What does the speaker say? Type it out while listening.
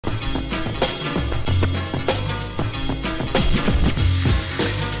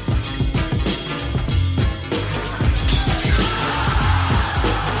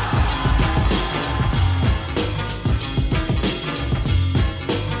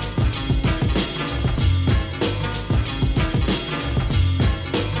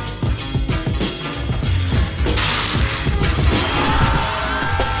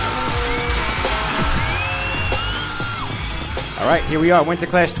Here we are, Winter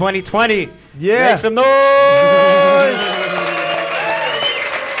Clash 2020. Yeah. Make some noise!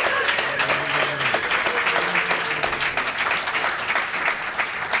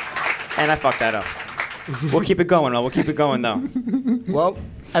 And I fucked that up. We'll keep it going, though. We'll keep it going, though. Well,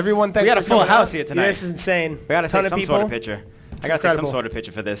 everyone, thanks. We got a for full coming house out. here tonight. Yeah, this is insane. We got to take some sort of picture. I got to take some sort of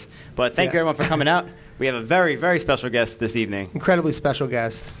picture for this. But thank you, everyone, for coming out. We have a very, very special guest this evening. Incredibly special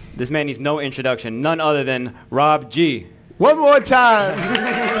guest. This man needs no introduction. None other than Rob G. One more time.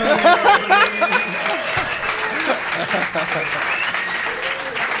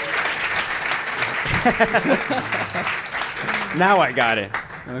 Now I got it.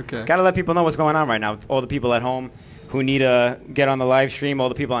 Okay. Got to let people know what's going on right now. All the people at home who need to get on the live stream, all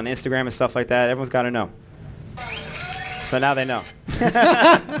the people on Instagram and stuff like that. Everyone's got to know. So now they know.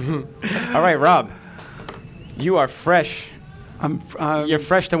 All right, Rob. You are fresh. You're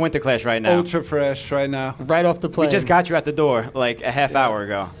fresh to Winter Clash right now. Ultra fresh right now. Right off the plane. We just got you at the door like a half hour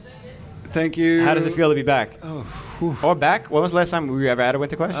ago. Thank you. How does it feel to be back? Oh, or back? When was the last time we were ever at a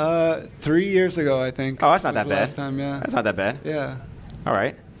Winter Clash? 3 years ago, I think. Oh, that's not was that the bad. Last time, yeah. That's not that bad. Yeah. All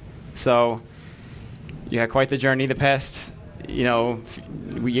right. So you had quite the journey the past, year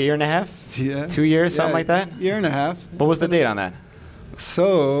and a half? Yeah. 2 years, something like that? Year and a half. What was the date on that?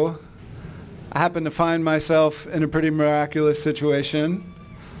 So I happened to find myself in a pretty miraculous situation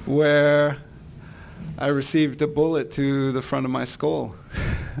where I received a bullet to the front of my skull.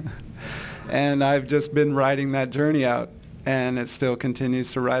 And I've just been riding that journey out, and it still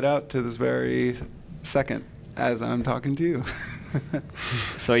continues to ride out to this very second as I'm talking to you.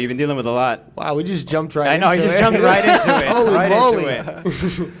 So you've been dealing with a lot. Wow, we just jumped right I know, into he just it. jumped right into it. Holy right moly.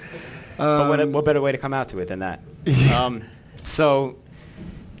 into it. But what better way to come out to it than that? So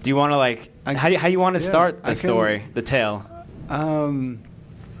do you want to how do you want to start the story, the tale?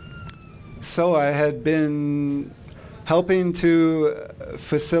 So I had been helping to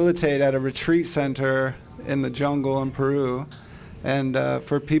facilitate at a retreat center in the jungle in Peru, and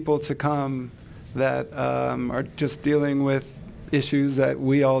for people to come that are just dealing with issues that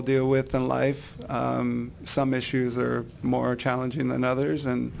we all deal with in life. Some issues are more challenging than others,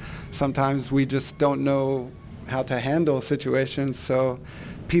 and sometimes we just don't know how to handle situations. So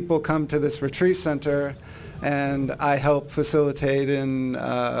people come to this retreat center, and I help facilitate in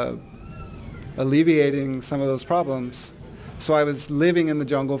alleviating some of those problems. So I was living in the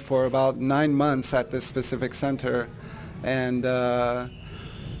jungle for about 9 months at this specific center, and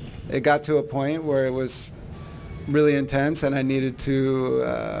it got to a point where it was really intense, and I needed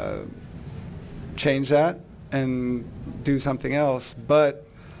to change that and do something else. But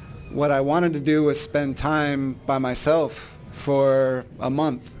what I wanted to do was spend time by myself for a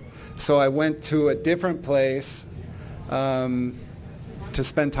month. So I went to a different place to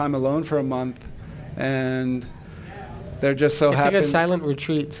spend time alone for a month, and there just so happened... It's like a silent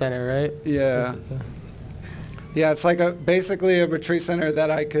retreat center, right? Yeah. Yeah, it's like basically a retreat center that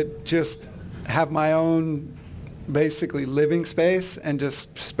I could just have my own basically living space and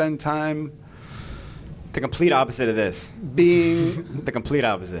just spend time... The complete opposite of this. Being... The complete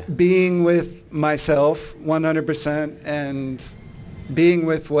opposite. Being with myself 100% and being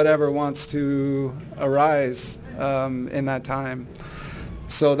with whatever wants to arise in that time.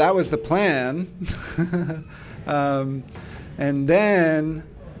 So that was the plan. And then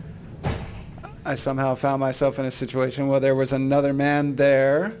I somehow found myself in a situation where there was another man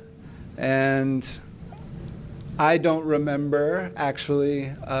there, and I don't remember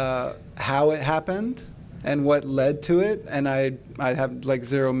actually how it happened and what led to it, and I have like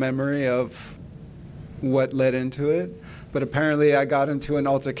zero memory of what led into it. But apparently I got into an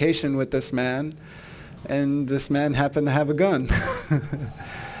altercation with this man, and this man happened to have a gun.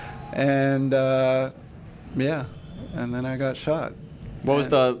 And yeah, and then I got shot. What was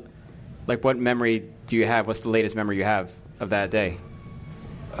what memory do you have? What's the latest memory you have of that day?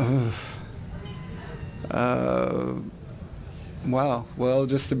 Wow. Well,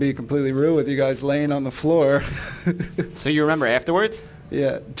 just to be completely real with you guys, laying on the floor. So you remember afterwards?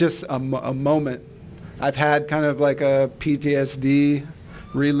 Yeah, just a moment. I've had kind of like a PTSD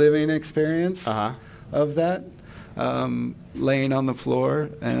reliving experience of that, laying on the floor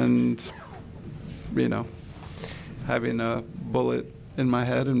and, having a bullet in my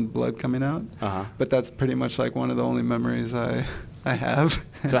head and blood coming out. But that's pretty much like one of the only memories I have.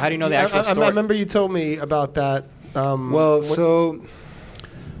 So how do you know the actual story? I remember you told me about that. So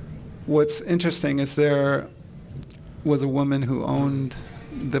what's interesting is there was a woman who owned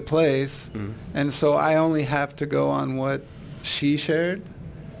the place, and so I only have to go on what she shared,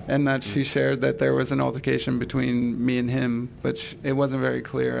 and that she shared that there was an altercation between me and him, but it wasn't very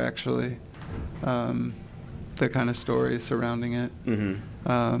clear actually. the kind of story surrounding it.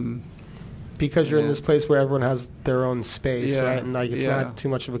 Mm-hmm. Because you're in Yeah. this place where everyone has their own space, Yeah. right? And like it's Yeah. not too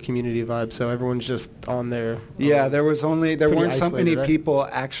much of a community vibe, so everyone's just on their Yeah, own. there Pretty weren't so many isolated, right? people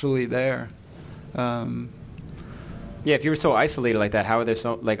actually there. Yeah, if you were so isolated like that, how are there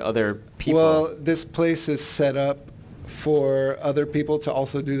so like other people? Well, this place is set up for other people to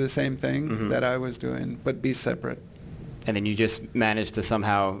also do the same thing Mhm. that I was doing, but be separate. and then you just managed to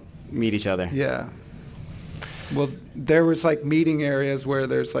somehow meet each other. Yeah. Well, there was like meeting areas where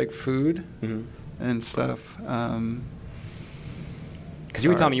there's like food Mm-hmm. and stuff. Because you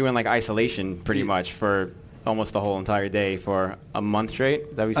were Sorry. telling me you were in like isolation pretty Ye- much for almost the whole entire day for a month straight.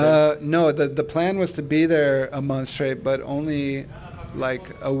 Is that what you said? No, the plan was to be there a month straight, but only like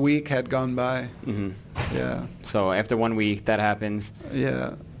a week had gone by. Mm-hmm. Yeah. So after 1 week, that happens.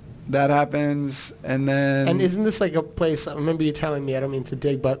 Yeah. That happens, and then... And isn't this like a place? I remember you telling me. I don't mean to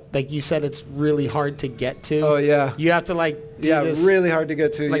dig, but like you said, it's really hard to get to. Oh, yeah. You have to like do Yeah, this, really hard to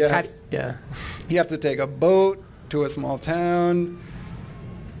get to. Like Yeah. yeah. You have to take a boat to a small town,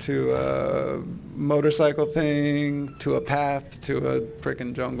 to a motorcycle thing, to a path, to a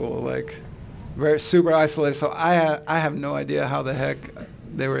freaking jungle, like very super isolated. So I have no idea how the heck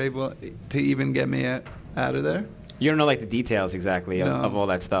they were able to even get me out of there. You don't know like the details exactly No. of all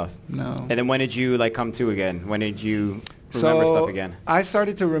that stuff. No. And then when did you like come to again? When did you remember stuff again? I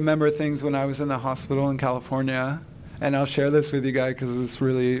started to remember things when I was in the hospital in California, and I'll share this with you guys because it's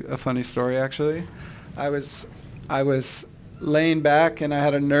really a funny story actually. I was laying back and I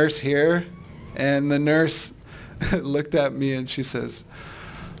had a nurse here, and the nurse looked at me and she says,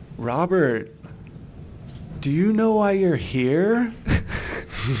 "Robert, do you know why you're here?"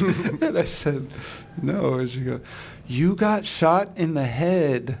 And I said, "No." And she goes, "You got shot in the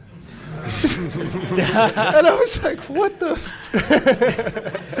head." And I was like, "What the?"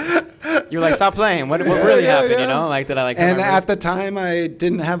 You were like, stop playing. What really Yeah, happened? yeah. You know, like did I like? And remember at the this? time, I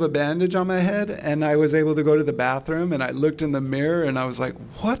didn't have a bandage on my head, and I was able to go to the bathroom, and I looked in the mirror, and I was like,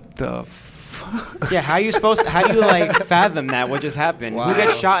 "What the fuck?" Yeah, how are you supposed? How do you like fathom that? What just happened? Who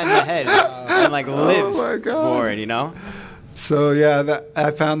gets shot in the head and like lives my God. for it? You know? So yeah,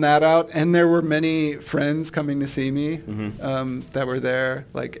 I found that out, and there were many friends coming to see me Mhm. that were there.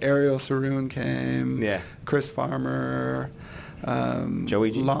 Like Ariel Saroon came, Yeah. Chris Farmer,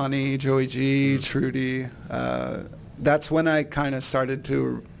 Joey G. Lonnie, Joey G, Trudy. That's when I kind of started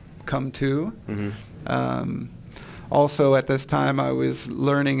to come to. Mm-hmm. Also, at this time, I was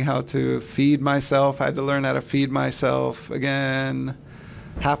learning how to feed myself. I had to learn how to feed myself again.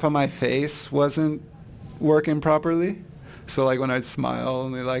 Half of my face wasn't working properly. So, like, when I'd smile,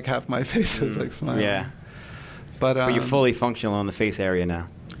 only, like, half my face was, like, smiling. Yeah. But But you're fully functional in the face area now.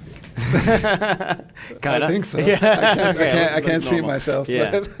 I think so. Yeah. I Looks can't see normal. myself.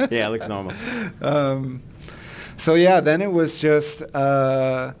 Yeah. but- Yeah, it looks normal. So yeah, then it was just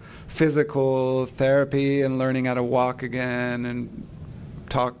physical therapy and learning how to walk again and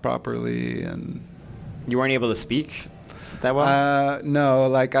talk properly. And You weren't able to speak that well? no,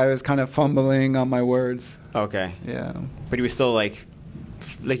 like I was kind of fumbling on my words. Okay. Yeah, But you were still like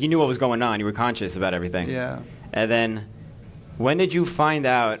you knew what was going on. You were conscious about everything. yeah. And then when did you find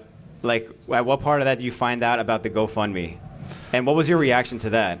out, like at what part of that did you find out about the GoFundMe? And what was your reaction to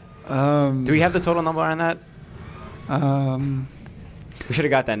that? Do we have the total number on that? We should have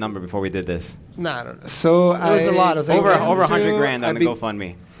got that number before we did this. Nah, I don't know. So It was a lot. It was like Over began over 100 grand I on the be-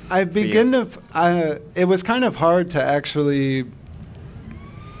 GoFundMe. I begin to. It was kind of hard to actually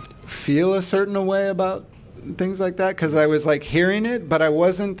feel a certain way about things like that because I was like hearing it, but I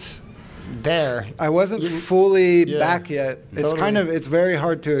wasn't. There. I wasn't You- fully yeah, back yet. It's totally. kind of. It's very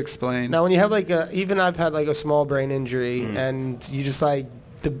hard to explain. Now, when you have like even I've had like a small brain injury, Mm. and you just like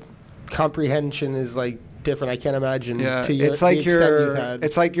the comprehension is like different. I can't imagine. Yeah, to your, it's like the extent you're. you've had.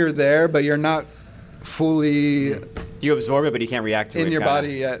 It's like you're there, but you're not fully You absorb it, but you can't react to it. in your kinda.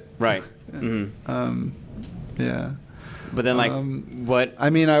 body yet. Right. hmm Yeah. But then, like, what I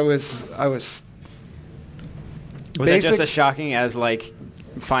mean, I was. was that just basic- as shocking as like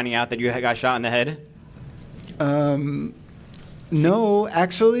finding out that you got shot in the head? No,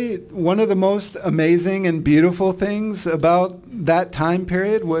 actually, one of the most amazing and beautiful things about that time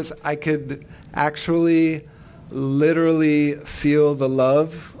period was I could actually literally feel the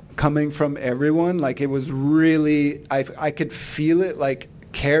love coming from everyone. Like it was really, I could feel it like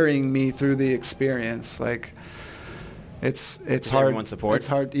carrying me through the experience. Like it's Just hard. everyone's support? It's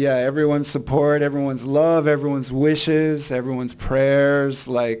hard. Yeah, everyone's support, everyone's love, everyone's wishes, everyone's prayers.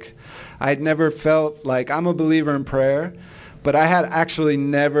 Like I'd never felt like I'm a believer in prayer, but I had actually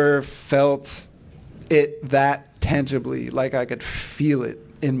never felt it that tangibly. Like I could feel it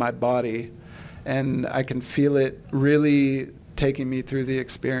in my body. and I can feel it really taking me through the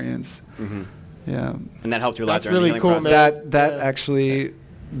experience. Mm-hmm. Yeah. And that helped you a lot That's during the really healing cool, process. man. That Yeah. actually,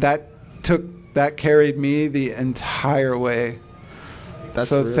 that carried me the entire way. That's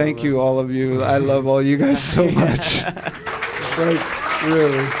so real, thank man. you, all of you. I love all you guys so much. Like,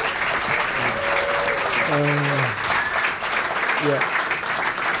 really. Yeah.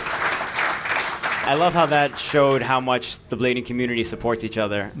 I love how that showed how much the blading community supports each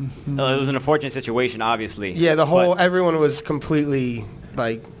other. Mm-hmm. It was an unfortunate situation, obviously. Yeah, but- everyone was completely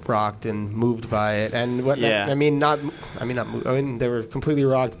like rocked and moved by it, and what Yeah. they were completely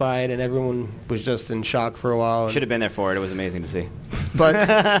rocked by it, and everyone was just in shock for a while. Should have been there for it. It was amazing to see.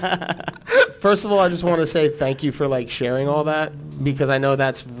 But first of all, I just want to say thank you for like sharing all that, because I know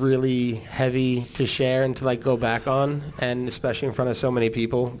that's really heavy to share and to like go back on, and especially in front of so many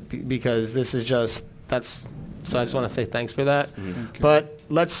people, because this is so I just want to say thanks for that. Mm-hmm. Okay. But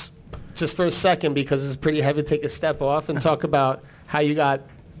let's just for a second, because it's pretty heavy, take a step off and talk about how you got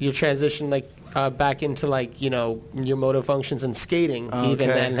your transition back into your motor functions and skating even,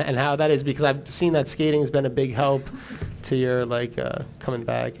 Okay. and how that is, because I've seen that skating has been a big help to your coming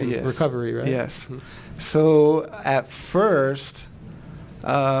back and Yes. recovery, right? Yes. So at first,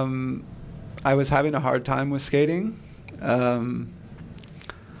 I was having a hard time with skating. Because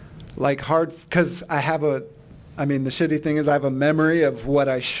the shitty thing is I have a memory of what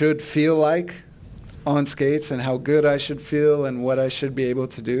I should feel like on skates and how good I should feel and what I should be able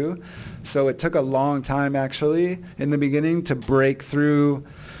to do. So it took a long time actually in the beginning to break through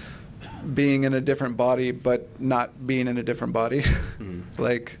being in a different body but not being in a different body.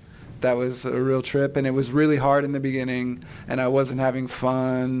 Like that was a real trip, and it was really hard in the beginning, and I wasn't having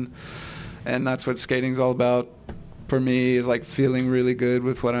fun, and that's what skating's all about for me, is like feeling really good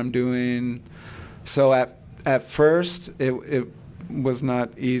with what I'm doing. So at first it was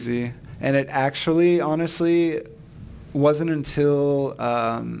not easy. And it actually, honestly, wasn't until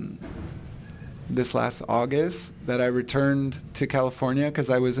this last August that I returned to California,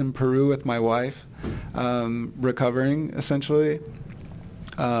 because I was in Peru with my wife, recovering, essentially.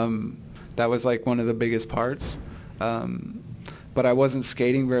 That was like one of the biggest parts. But I wasn't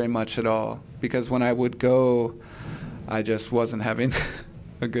skating very much at all, because when I would go, I just wasn't having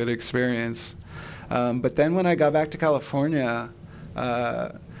a good experience. But then when I got back to California,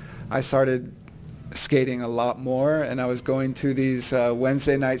 I started skating a lot more, and I was going to these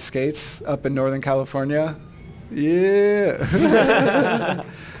Wednesday night skates up in Northern California. Yeah.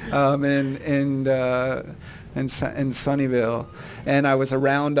 in Sunnyvale. And I was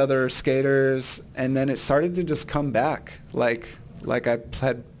around other skaters, and then it started to just come back. Like I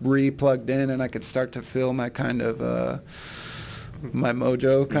had re-plugged in, and I could start to feel my kind of, my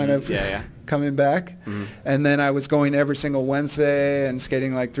mojo kind of coming back. Mm-hmm. And then I was going every single Wednesday and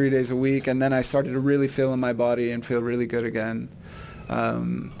skating like 3 days a week, and then I started to really feel in my body and feel really good again.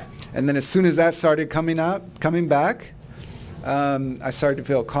 And then as soon as that started coming back, I started to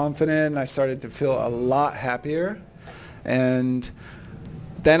feel confident. I started to feel a lot happier. And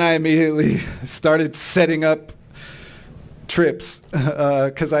then I immediately started setting up trips,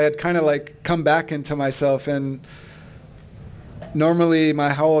 because I had kind of like come back into myself. And normally my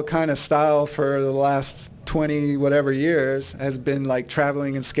whole kind of style for the last 20 whatever years has been like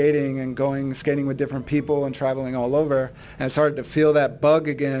traveling and skating and going skating with different people and traveling all over. And I started to feel that bug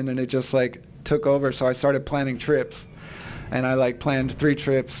again, and it just like took over. So I started planning trips, and I like planned 3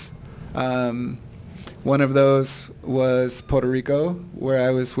 trips. One of those was Puerto Rico, where I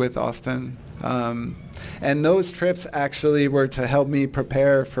was with Austin. And those trips actually were to help me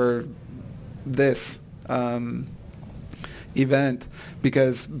prepare for this event,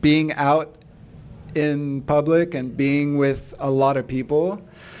 because being out in public and being with a lot of people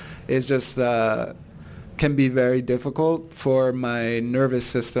is just can be very difficult for my nervous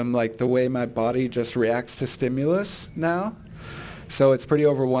system, like the way my body just reacts to stimulus now. So it's pretty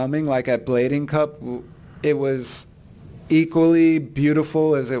overwhelming. Like at Blading Cup, it was equally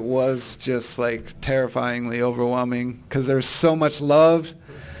beautiful as it was just like terrifyingly overwhelming, because there's so much love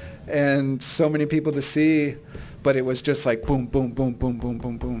and so many people to see, but it was just like boom, boom, boom, boom, boom,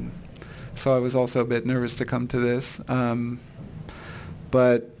 boom, boom. So I was also a bit nervous to come to this.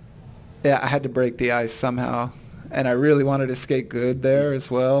 But yeah, I had to break the ice somehow. And I really wanted to skate good there as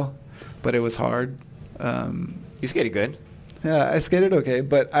well, but it was hard. You skated good. Yeah, I skated okay,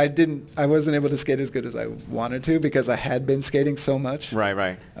 but I wasn't able to skate as good as I wanted to, because I had been skating so much.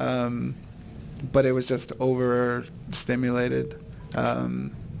 Right. But it was just overstimulated.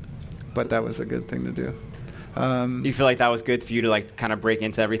 But that was a good thing to do. You feel like that was good for you to like kind of break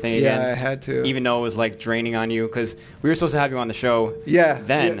into everything again? Yeah, I had to. Even though it was like draining on you, because we were supposed to have you on the show. Yeah.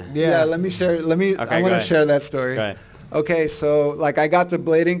 Then. Yeah. Let me share. Okay, I want to share that story. Go ahead. Okay, so like I got to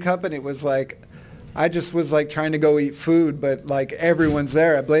Blading Cup and it was like, I just was like trying to go eat food, but like everyone's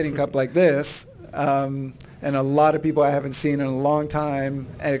there at Blading Cup like this. And a lot of people I haven't seen in a long time,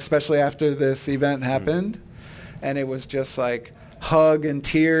 and especially after this event happened. And it was just like hug and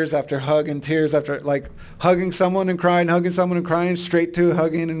tears after hug and tears after, like hugging someone and crying, straight to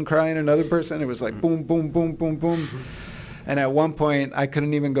hugging and crying another person. It was like boom, boom, boom, boom, boom. And at one point I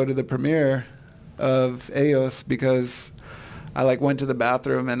couldn't even go to the premiere of Eos because I like went to the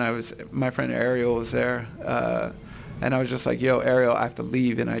bathroom and my friend Ariel was there. And I was just like, yo, Ariel, I have to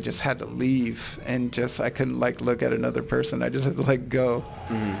leave. And I just had to leave. And I couldn't like look at another person. I just had to like go.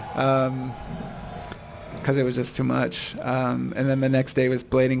 Because it was just too much. And then the next day was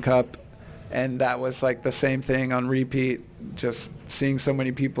Blading Cup. And that was like the same thing on repeat. Just seeing so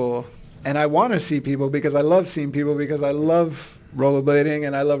many people. And I want to see people because I love seeing people because I love rollerblading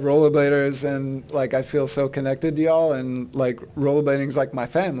and I love rollerbladers. And like I feel so connected to y'all. And like rollerblading is like my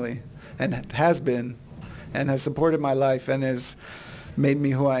family. And it has been. And has supported my life and has made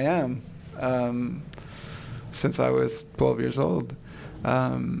me who I am since I was 12 years old.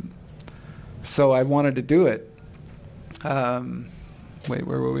 So I wanted to do it. Wait,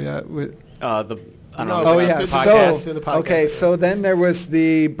 where were we at? I don't know. Oh, yeah. The podcast. Okay, so then there was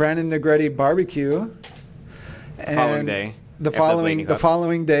the Brandon Negretti barbecue. And Following day. The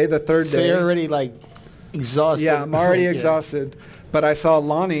following day, the third day. So you're already like exhausted. Yeah, I'm already exhausted. But I saw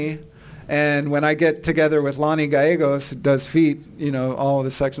Lonnie. And when I get together with Lonnie Gallegos, who does feet, all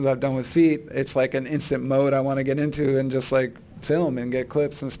the sections I've done with feet, it's like an instant mode I want to get into and just like film and get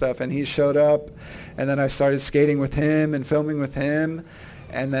clips and stuff. And he showed up, and then I started skating with him and filming with him.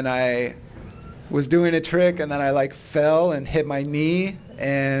 And then I was doing a trick, and then I like fell and hit my knee,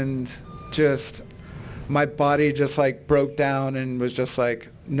 and just my body just like broke down and was just like,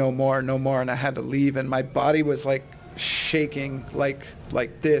 no more. And I had to leave, and my body was like shaking like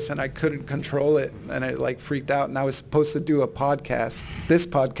this, and I couldn't control it, and I like freaked out, and I was supposed to do this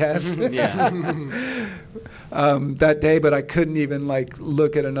podcast that day, but I couldn't even like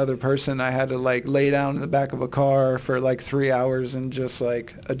look at another person. I had to like lay down in the back of a car for like 3 hours and just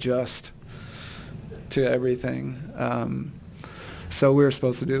like adjust to everything. So we were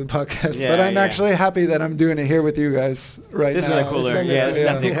supposed to do the podcast, but I'm actually happy that I'm doing it here with you guys right This now. is a cooler, this is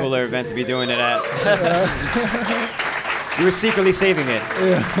definitely a cooler event to be doing it at. You were secretly saving it.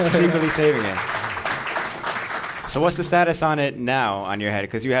 Secretly saving it. So what's the status on it now on your head?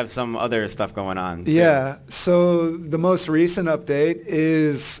 Because you have some other stuff going on, too. Yeah. So the most recent update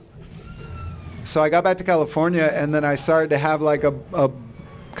is, so I got back to California, and then I started to have like a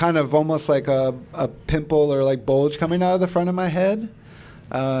kind of almost like a pimple or like bulge coming out of the front of my head.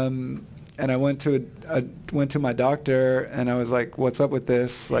 And I went to my doctor, and I was like, what's up with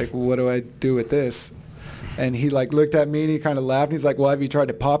this? Like, what do I do with this? And he like looked at me and he kind of laughed. And he's like, well, have you tried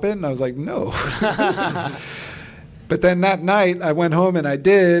to pop it? And I was like, no. But then that night I went home and I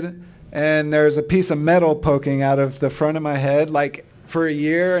did. And there's a piece of metal poking out of the front of my head. Like for a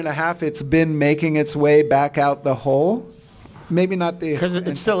year and a half, it's been making its way back out the hole. Maybe not the... Because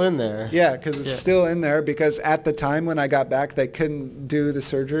it's still in there. Yeah, because it's still in there. Because at the time when I got back, they couldn't do the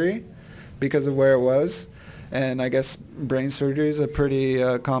surgery because of where it was. And I guess brain surgery is a pretty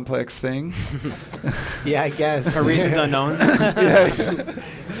complex thing. Yeah, I guess. For reasons unknown.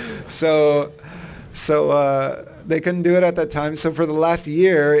 So they couldn't do it at that time. So for the last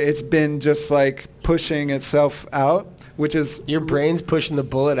year, it's been just like pushing itself out, which is... Your brain's pushing the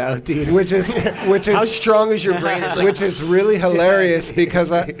bullet out, dude. Which is How strong is your brain? It's like, which is really hilarious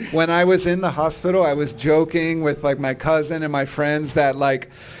because when I was in the hospital, I was joking with like my cousin and my friends that like...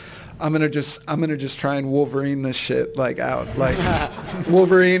 I'm gonna just try and Wolverine this shit like out, like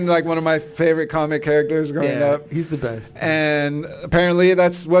Wolverine, like one of my favorite comic characters growing up. He's the best. And apparently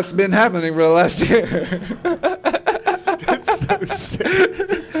that's what's been happening for the last year. It's so sick.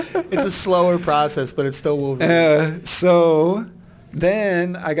 It's a slower process, but it's still Wolverine. So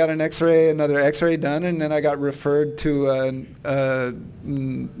then I got another X-ray done, and then I got referred to a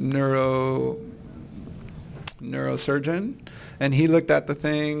neurosurgeon. And he looked at the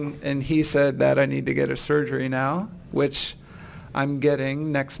thing, and he said that I need to get a surgery now, which I'm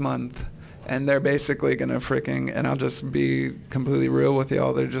getting next month. And they're basically going to and I'll just be completely real with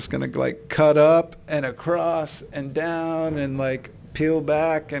y'all, they're just going to like cut up and across and down and like peel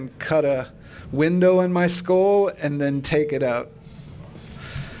back and cut a window in my skull and then take it out.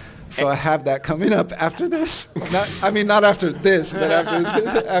 So I have that coming up after this. Not after this, but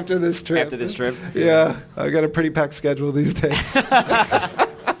after this trip. After this trip? Yeah, I got a pretty packed schedule these days.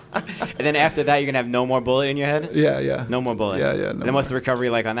 And then after that, you're going to have no more bullet in your head? Yeah. No more bullet? Yeah. And then what's the recovery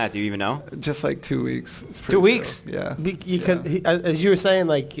like on that? Do you even know? Just like 2 weeks. It's 2 weeks? chill. Yeah. Because as you were saying,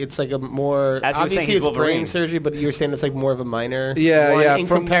 like it's like a more As you were saying, obviously he's it's Wolverine. brain surgery, but you were saying it's like more of a minor. Yeah. In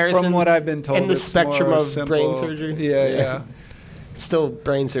From comparison, what I've been told, in the it's spectrum more of simple. brain surgery. Yeah. It's still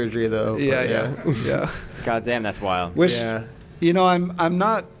brain surgery though. but Yeah. God damn, that's wild. Which, Yeah. I'm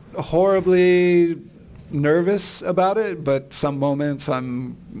not horribly nervous about it, but some moments I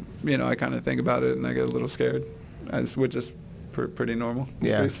kind of think about it and I get a little scared, which is pretty normal.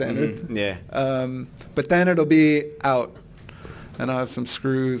 Yeah. Pretty standard. Mhm. Yeah. But then it'll be out, and I'll have some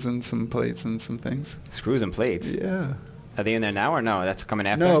screws and some plates and some things. Screws and plates. Yeah. Are they in there now or no? That's coming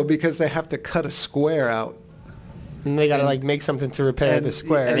after? No, because they have to cut a square out. And they gotta like make something to repair the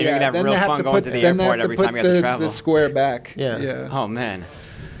square. And then you're gonna have then real they fun to going put- to the then they airport have every put time you have to travel. the square back. Yeah. Yeah. Oh, man.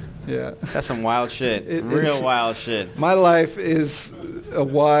 Yeah. That's some wild shit. It Real is- wild shit. My life is a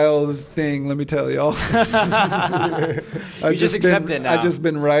wild thing, let me tell y'all. You just accept it now. I've just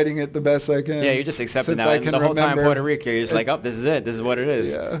been writing it the best I can. Yeah, you just accept it since now. I And can the whole time in remember. Puerto Rico, you're just like, oh, this is it. This is what it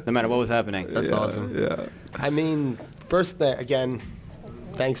is. Yeah. No matter what was happening. That's Yeah, awesome. Yeah. I mean, first again,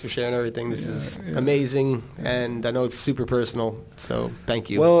 thanks for sharing everything. This is Yeah. amazing, and I know it's super personal. So thank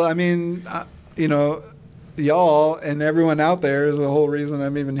you. Well, I mean, y'all and everyone out there is the whole reason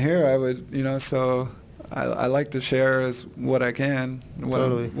I'm even here. So I like to share as what I can,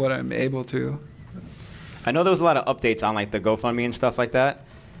 Totally. what I'm able to. I know there was a lot of updates on like the GoFundMe and stuff like that,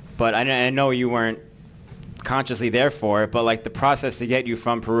 but I know you weren't consciously there for it, but like the process to get you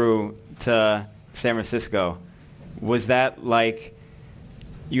from Peru to San Francisco, was that like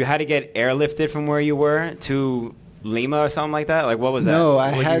you had to get airlifted from where you were to Lima or something like that? Like what was that? No, I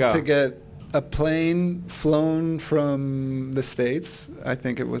Where'd you had go? to get a plane flown from the States, I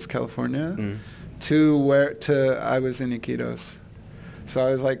think it was California, to I was in Iquitos. So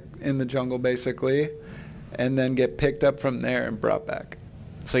I was like in the jungle basically, and then get picked up from there and brought back.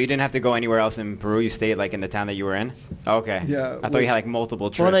 So you didn't have to go anywhere else in Peru? You stayed like in the town that you were in? Okay. Yeah, I thought you had like multiple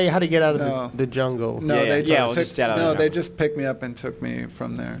trips. well, no, you had to get out of No. the jungle No, Yeah, they yeah. just Yeah, it was just out of the they jungle. just picked me up and took me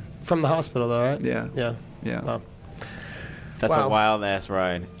from there. from the hospital, though, right? Yeah. Yeah. Yeah. Wow. That's Wow. a wild ass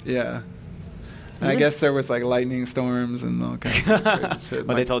ride. Yeah. I guess there was like lightning storms and all kinds of crazy shit.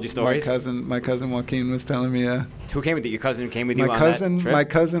 But they told you stories? My cousin Joaquin was telling me, yeah. Who came with you? Your cousin came with you My on cousin, that trip? my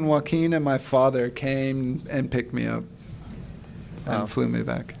cousin Joaquin and my father came and picked me up Wow. and flew me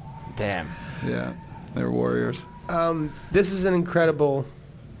back. Damn. Yeah, they were warriors. This is an incredible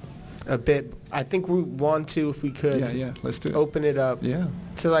bit. I think we want to, if we could, Yeah, let's do it. open it up Yeah,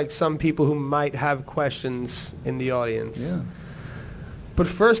 to like some people who might have questions in the audience. yeah. But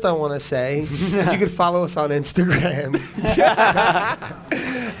first, I want to say that you could follow us on Instagram.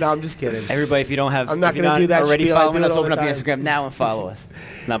 No, I'm just kidding. Everybody, if you don't have, I'm not if you're gonna do that already spiel. I following do it us, all open the up your time. Instagram now and follow us.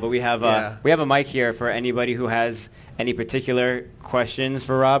 No, but we have Yeah. a mic here for anybody who has any particular questions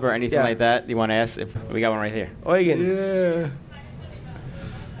for Rob or anything Yeah. like that. You want to ask? If we got one right here. Eugen.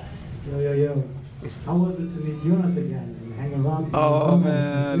 Yeah. Yo. How was it to meet Jonas again and hang around? Oh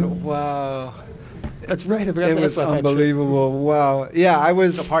man, wow. That's right. I forgot It to was ask about that trip. unbelievable. Wow. Yeah, I It's a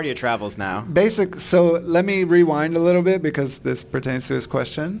was part of your travels now. So let me rewind a little bit because this pertains to his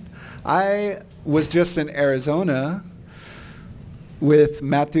question. I was just in Arizona with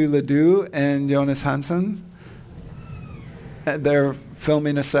Matthew Ledoux and Jonas Hansen. They're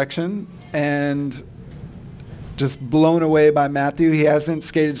filming a section and just blown away by Matthew. He hasn't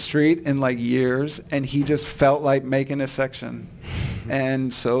skated street in like years and he just felt like making a section.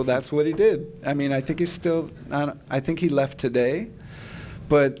 And so that's what he did. I mean, I think he's still, I think he left today,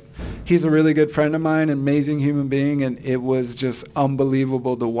 but he's a really good friend of mine, amazing human being, and it was just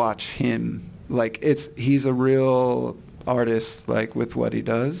unbelievable to watch him. Like, he's a real artist, like, with what he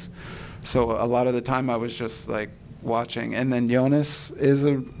does. So a lot of the time I was just, like, watching. And then Jonas is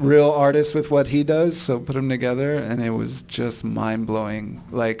a real artist with what he does, so put them together, and it was just mind-blowing.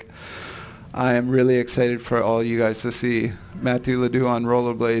 Like, I am really excited for all you guys to see Matthew Ledoux on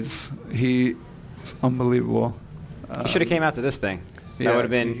rollerblades. He's unbelievable. You should have came out to this thing. That yeah, would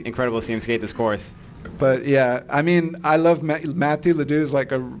have been incredible to see him skate this course. But yeah, I mean, I love Matthew Ledoux is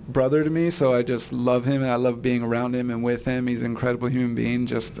like a brother to me, so I just love him and I love being around him and with him. He's an incredible human being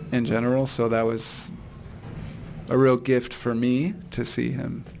just in general, so that was a real gift for me to see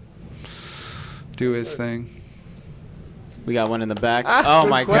him do his thing. We got one in the back. Ah, Oh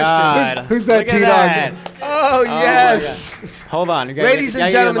my good question. God! Who's that Look at T-Dog? that. Oh, yes. Hold on. You gotta Ladies get- and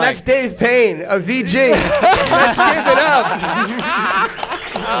you gotta gentlemen, get that's Dave Payne of VG. Let's give it up.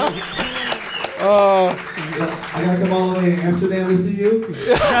 I gotta come all the way to Amsterdam to see you?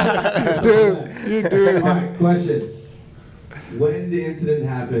 Dude, you're doing it. Alright, question. When the incident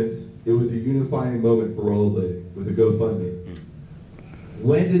happened, it was a unifying moment for rollerblading with the GoFundMe.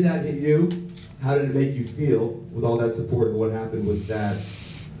 When did that hit you? How did it make you feel with all that support, and what happened with that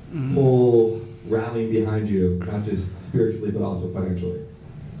whole rallying behind you, not just spiritually but also financially?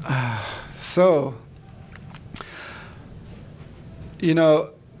 So, you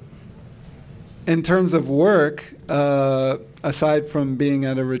know, in terms of work, aside from being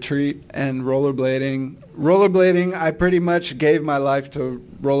at a retreat and rollerblading, I pretty much gave my life to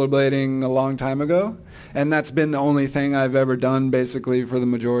rollerblading a long time ago. And that's been the only thing I've ever done basically for the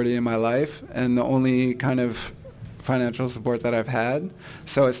majority of my life, and the only kind of financial support that I've had.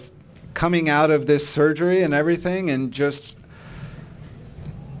 So it's coming out of this surgery and everything and just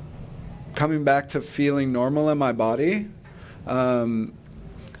coming back to feeling normal in my body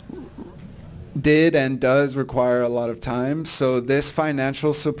did and does require a lot of time. So this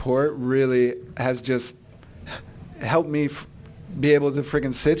financial support really has just helped me be able to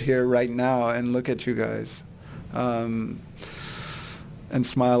freaking sit here right now and look at you guys and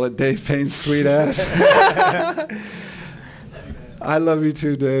smile at Dave Payne's sweet ass. I love you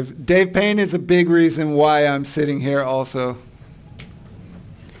too, Dave. Dave Payne is a big reason why I'm sitting here also.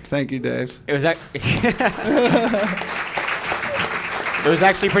 Thank you, Dave. It was it was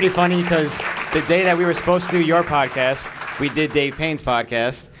actually pretty funny because the day that we were supposed to do your podcast, we did Dave Payne's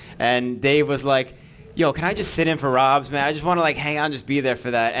podcast, and Dave was like, yo, can I just sit in for Rob's, man? I just want to like hang out and just be there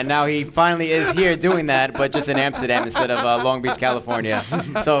for that. And now he finally is here doing that, but just in Amsterdam instead of Long Beach, California.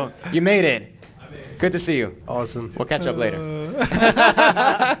 So you made it. Good to see you. Awesome. We'll catch up later.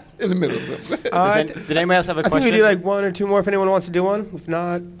 In the middle of something. Did anybody else have a I think question? we do like one or two more if anyone wants to do one. If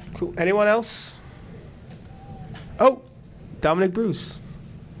not, cool. Anyone else? Oh, Dominic Bruce.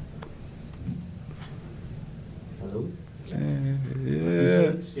 Hello? You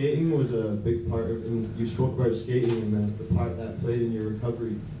Yeah. said skating was a big part of, and you spoke about skating and the part that played in your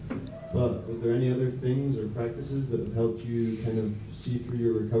recovery. But was there any other things or practices that have helped you kind of see through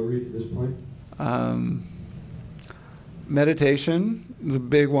your recovery to this point? Meditation is a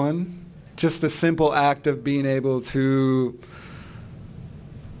big one. Just the simple act of being able to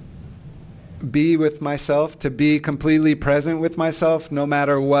be with myself, to be completely present with myself no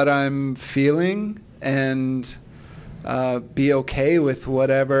matter what I'm feeling, and be okay with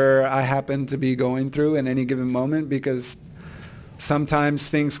whatever I happen to be going through in any given moment, because sometimes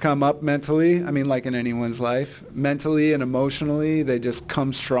things come up mentally, I mean like in anyone's life, mentally and emotionally, they just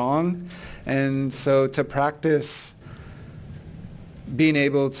come strong. And so to practice being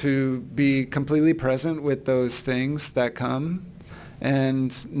able to be completely present with those things that come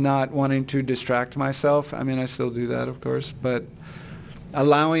and not wanting to distract myself. I mean, I still do that, of course, but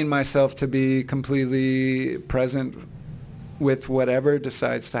allowing myself to be completely present with whatever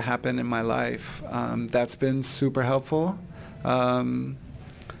decides to happen in my life, that's been super helpful. I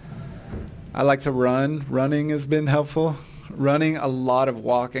like to run. Running has been helpful. Running, a lot of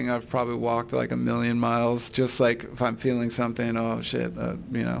walking. I've probably walked like 1,000,000 miles. Just like if I'm feeling something, oh shit,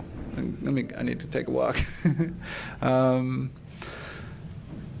 you know, I need to take a walk.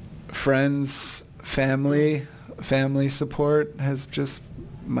 Friends, family support has just,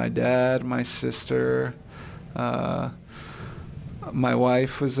 my dad, my sister, my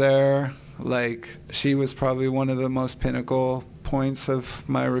wife was there. Like, she was probably one of the most pinnacle points of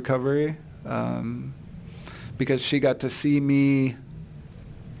my recovery. Because she got to see me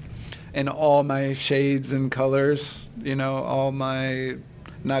in all my shades and colors, you know, all my,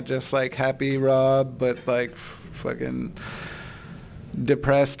 not just like happy Rob, but like fucking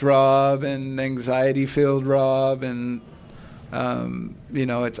depressed Rob and anxiety-filled Rob, and you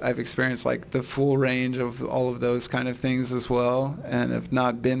know, I've experienced like the full range of all of those kind of things as well, and have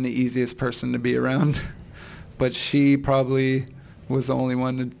not been the easiest person to be around. But she probably was the only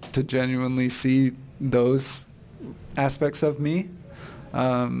one to genuinely see those aspects of me.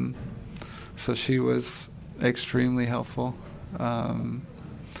 So she was extremely helpful.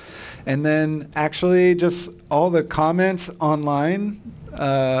 And then actually just all the comments online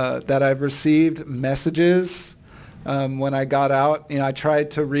that I've received, messages when I got out. You know, I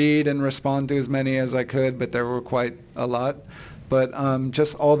tried to read and respond to as many as I could, but there were quite a lot. But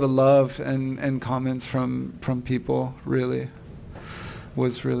just all the love and comments from people really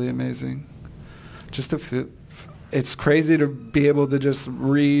was really amazing. Just to feel, it's crazy to be able to just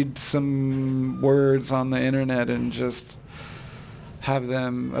read some words on the internet and just have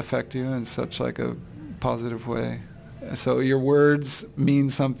them affect you in such like a positive way. So your words mean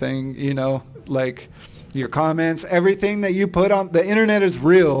something, you know, like your comments, everything that you put on the internet is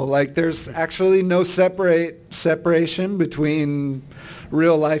real. Like there's actually no separation between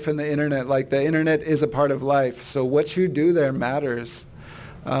real life and the internet. Like the internet is a part of life. So what you do there matters.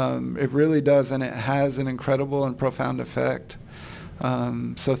 It really does, and it has an incredible and profound effect.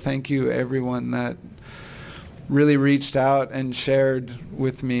 So thank you everyone that really reached out and shared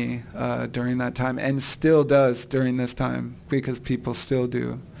with me during that time, and still does during this time, because people still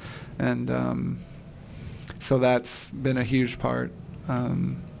do. And so that's been a huge part.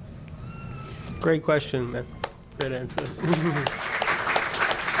 Great question, man. Great answer.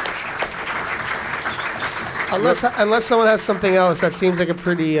 Unless someone has something else, that seems like a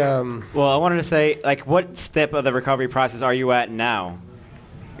pretty... Well, I wanted to say, like, what step of the recovery process are you at now?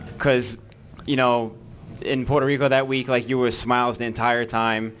 Because, you know, in Puerto Rico that week, like, you were smiles the entire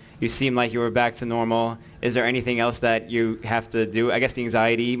time. You seemed like you were back to normal. Is there anything else that you have to do? I guess the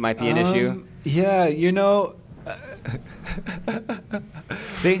anxiety might be an issue. Yeah, you know...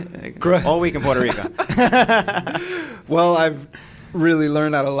 See? All week in Puerto Rico. Well, I've really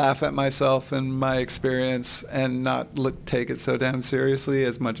learned how to laugh at myself and my experience and not take it so damn seriously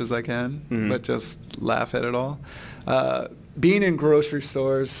as much as I can, but just laugh at it all. Being in grocery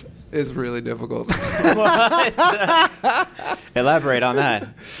stores is really difficult. Elaborate on that.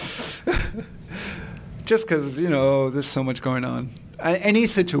 Just because, you know, there's so much going on. Any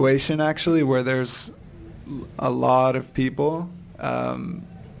situation, actually, where there's a lot of people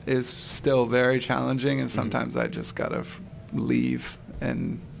is still very challenging, and sometimes I just got to leave.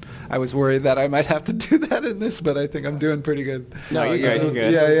 And I was worried that I might have to do that in this, but I think I'm doing pretty good. No, you're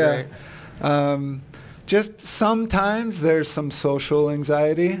good. Yeah. Just sometimes there's some social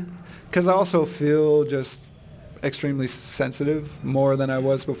anxiety, because I also feel just extremely sensitive, more than I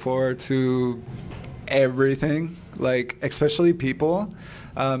was before, to everything, like especially people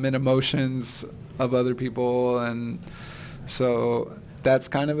and emotions of other people, and so that's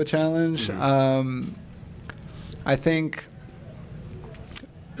kind of a challenge. I think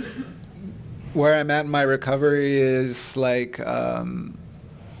where I'm at in my recovery is like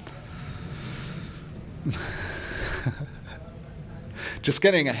just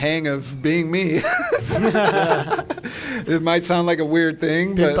getting a hang of being me. It might sound like a weird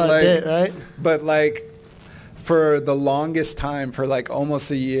thing, bit but by like, bit, right? but like for the longest time, for like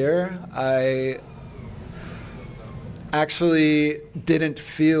almost a year, I actually didn't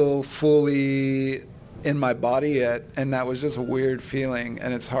feel fully in my body yet, and that was just a weird feeling,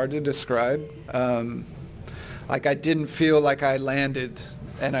 and it's hard to describe. Like I didn't feel like I landed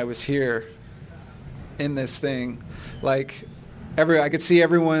and I was here in this thing. Like I could see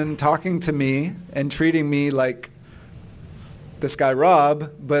everyone talking to me and treating me like this guy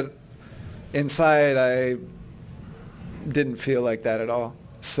Rob, but inside I didn't feel like that at all.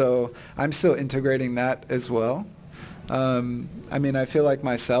 So I'm still integrating that as well. I mean, I feel like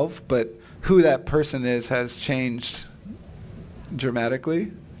myself, but who that person is has changed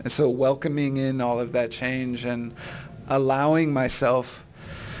dramatically. And so welcoming in all of that change and allowing myself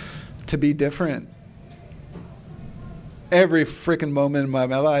to be different every freaking moment of my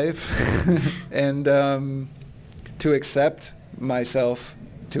life and to accept myself,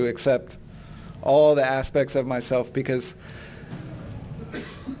 to accept all the aspects of myself, because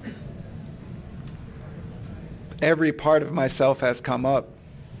every part of myself has come up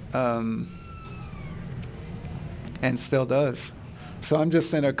and still does. So I'm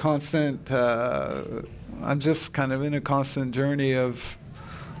just in a constant, I'm just kind of in a constant journey of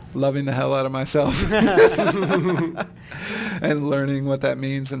loving the hell out of myself and learning what that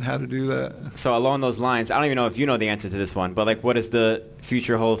means and how to do that. So along those lines, I don't even know if you know the answer to this one, but like, what does the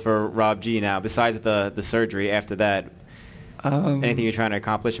future hold for Rob G now, besides the surgery after that? Anything you're trying to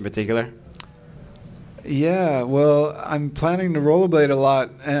accomplish in particular? Yeah, well, I'm planning to rollerblade a lot,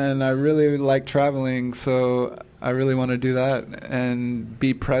 and I really like traveling, so I really want to do that and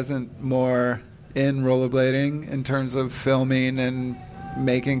be present more in rollerblading in terms of filming and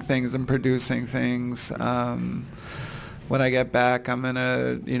making things and producing things. When I get back, I'm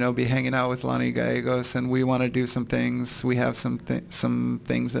gonna, be hanging out with Lonnie Gallegos, and we want to do some things. We have some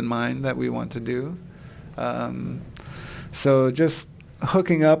things in mind that we want to do. So just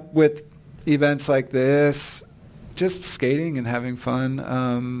hooking up with events like this, just skating and having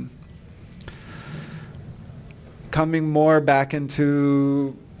fun. Coming more back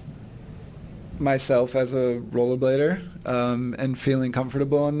into myself as a rollerblader and feeling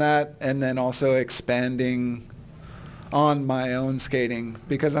comfortable in that, and then also expanding on my own skating,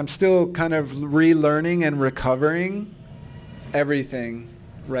 because I'm still kind of relearning and recovering everything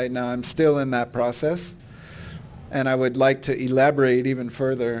right now. I'm still in that process, and I would like to elaborate even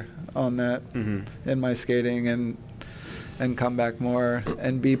further on that in my skating and come back more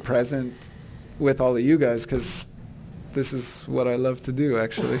and be present with all of you guys, because this is what I love to do,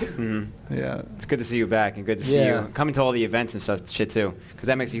 actually. Yeah. It's good to see you back, and good to see you coming to all the events and stuff, shit too, because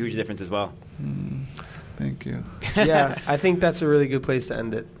that makes a huge difference as well. Thank you. Yeah, I think that's a really good place to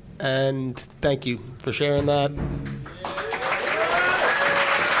end it. And thank you for sharing that.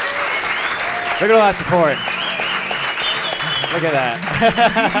 Look at all that support. Look at that.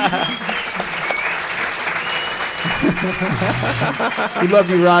 We love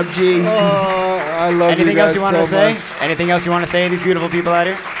you, Rob G. Oh, I love Anything you else guys you want so to say? much. Anything else you want to say to these beautiful people out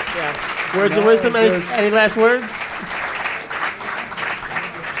here? Yeah. Words of wisdom? Any last words?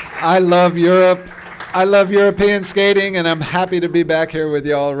 I love Europe. I love European skating, and I'm happy to be back here with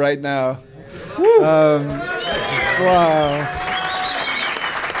y'all right now. Wow.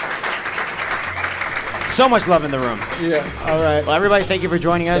 So much love in the room. Yeah. All right. Well, everybody, thank you for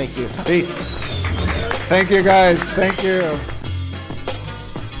joining us. Thank you. Peace. Thank you, guys. Thank you.